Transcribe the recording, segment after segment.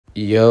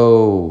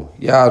Yo,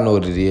 y'all know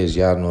what it is.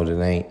 Y'all know what it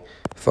ain't.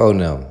 Phone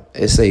them.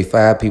 It say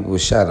 5 people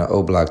was shot in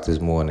Oblock this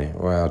morning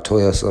around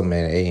 12 something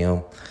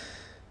a.m.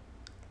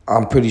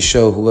 I'm pretty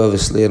sure whoever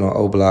slid on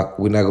Oblock,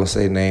 we're not gonna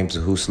say names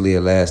of who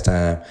slid last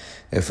time.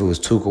 If it was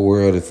Tuka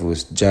World, if it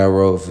was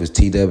Gyro, if it was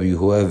TW,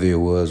 whoever it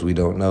was, we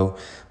don't know.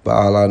 But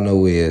all I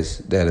know is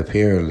that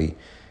apparently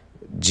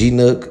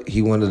Gnuk,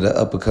 he one of the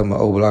up and coming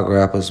Oblock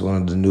rappers,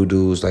 one of the new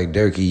dudes like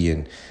Durkee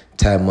and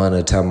Ty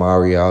Munna,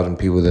 Tamari, all them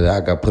people that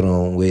I got put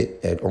on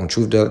with on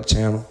Truth Delta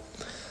channel.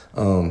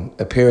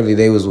 Apparently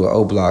they was with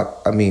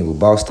with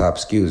Bosstop,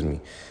 excuse me.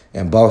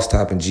 And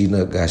Bosstop and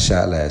Gnuk got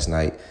shot last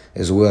night,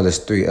 as well as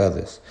 3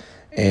 others.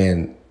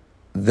 And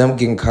them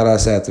getting caught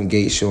outside them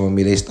gates showing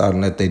me they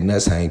starting to let their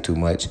nuts hang too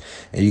much.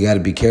 And you got to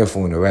be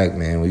careful in the rack,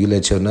 man. When you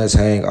let your nuts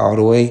hang all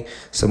the way,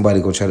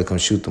 somebody gonna try to come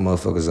shoot the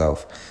motherfuckers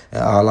off.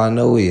 And all I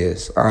know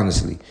is,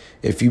 honestly,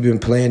 if you've been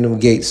playing them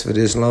gates for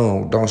this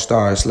long, don't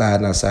start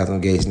sliding outside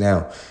them gates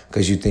now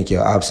because you think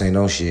your ops ain't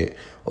on shit,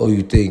 or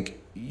you think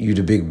you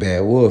the big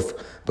bad wolf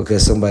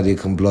because somebody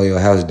can blow your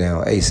house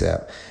down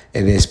ASAP.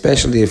 And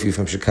especially if you're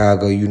from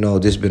Chicago, you know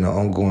this been an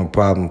ongoing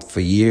problem for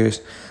years.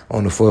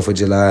 On the 4th of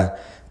July,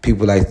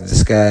 people like to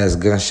disguise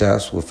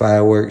gunshots with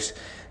fireworks.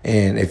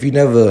 And if you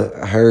never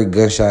heard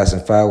gunshots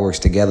and fireworks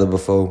together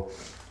before,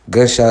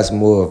 gunshots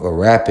more of a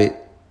rapid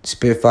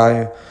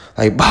spitfire,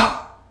 like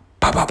bah,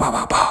 bah, bah, bah,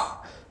 bah, bah.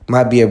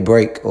 Might be a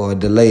break or a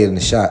delay in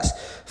the shots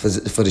for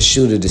the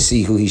shooter to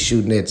see who he's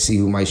shooting at, to see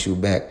who might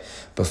shoot back.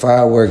 But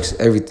fireworks,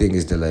 everything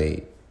is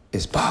delayed.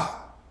 It's bah,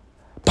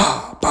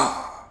 bah,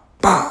 bah,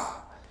 bah.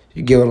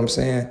 You get what I'm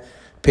saying?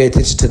 Pay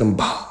attention to them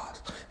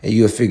bars, and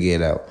you'll figure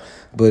it out.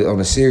 But on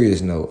a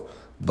serious note,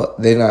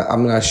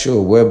 I'm not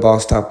sure where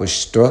Bosstop was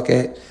struck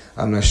at.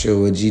 I'm not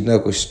sure where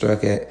Gnuk was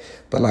struck at.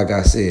 But like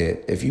I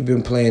said, if you've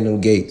been playing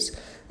them gates,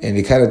 and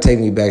it kind of take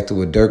me back to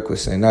what Duck.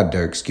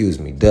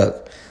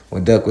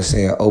 When Duck was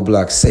saying,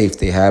 Oblock's safe,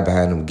 they hide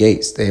behind them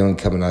gates. They only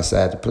coming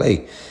outside to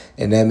play.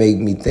 And that made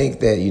me think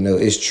that,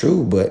 it's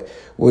true, but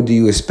what do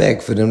you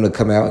expect for them to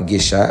come out and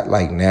get shot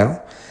like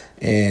now?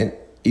 And,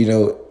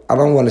 I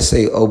don't want to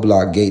say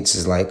Oblock gates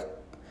is like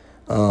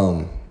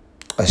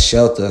a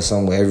shelter or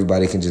somewhere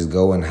everybody can just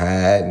go and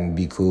hide and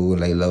be cool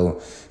and lay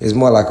low. It's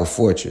more like a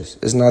fortress.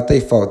 It's not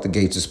their fault the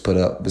gates was put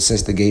up, but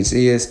since the gates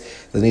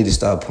is, they need to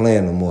start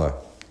playing them more.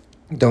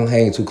 Don't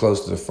hang too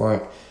close to the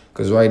front,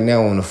 because right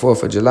now on the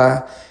 4th of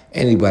July,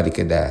 anybody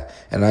could die.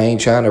 And I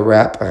ain't trying to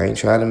rap. I ain't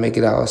trying to make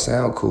it all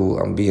sound cool.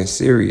 I'm being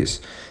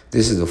serious.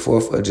 This is the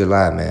 4th of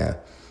July, man.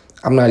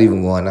 I'm not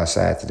even going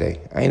outside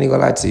today. I ain't even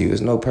gonna lie to you.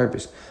 There's no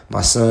purpose.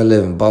 My son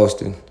live in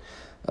Boston.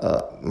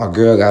 My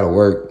girl got to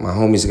work. My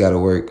homies got to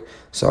work.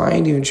 So I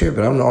ain't even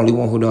tripping. I'm the only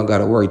one who don't got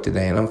to work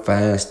today. And I'm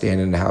fine staying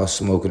in the house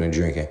smoking and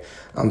drinking.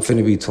 I'm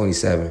finna be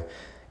 27.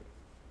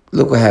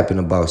 Look what happened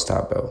to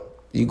Bosstop, bro.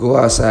 You go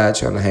outside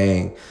trying to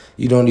hang.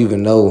 You don't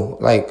even know.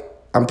 Like,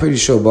 I'm pretty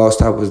sure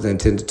Bosstop was the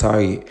intended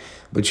target.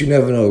 But you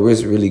never know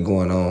what's really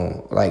going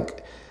on.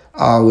 Like,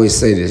 I always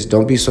say this.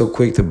 Don't be so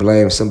quick to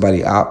blame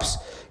somebody ops.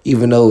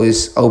 Even though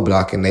it's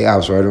Oblock and they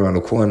ops right around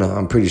the corner,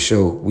 I'm pretty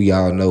sure we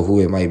all know who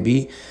it might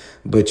be.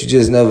 But you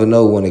just never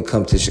know when it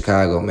comes to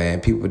Chicago, man.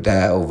 People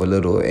die over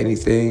little or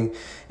anything.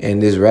 And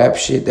this rap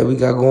shit that we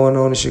got going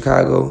on in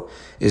Chicago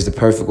is the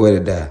perfect way to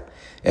die.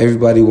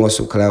 Everybody wants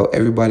some clout.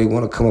 Everybody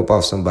want to come up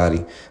off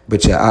somebody.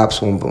 But your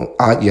ops,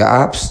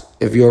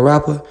 if you're a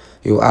rapper,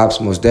 your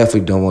ops most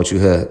definitely don't want you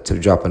here to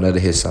drop another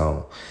hit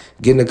song.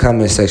 Get in the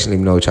comment section, let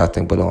me know what y'all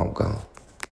think below. I'm gone.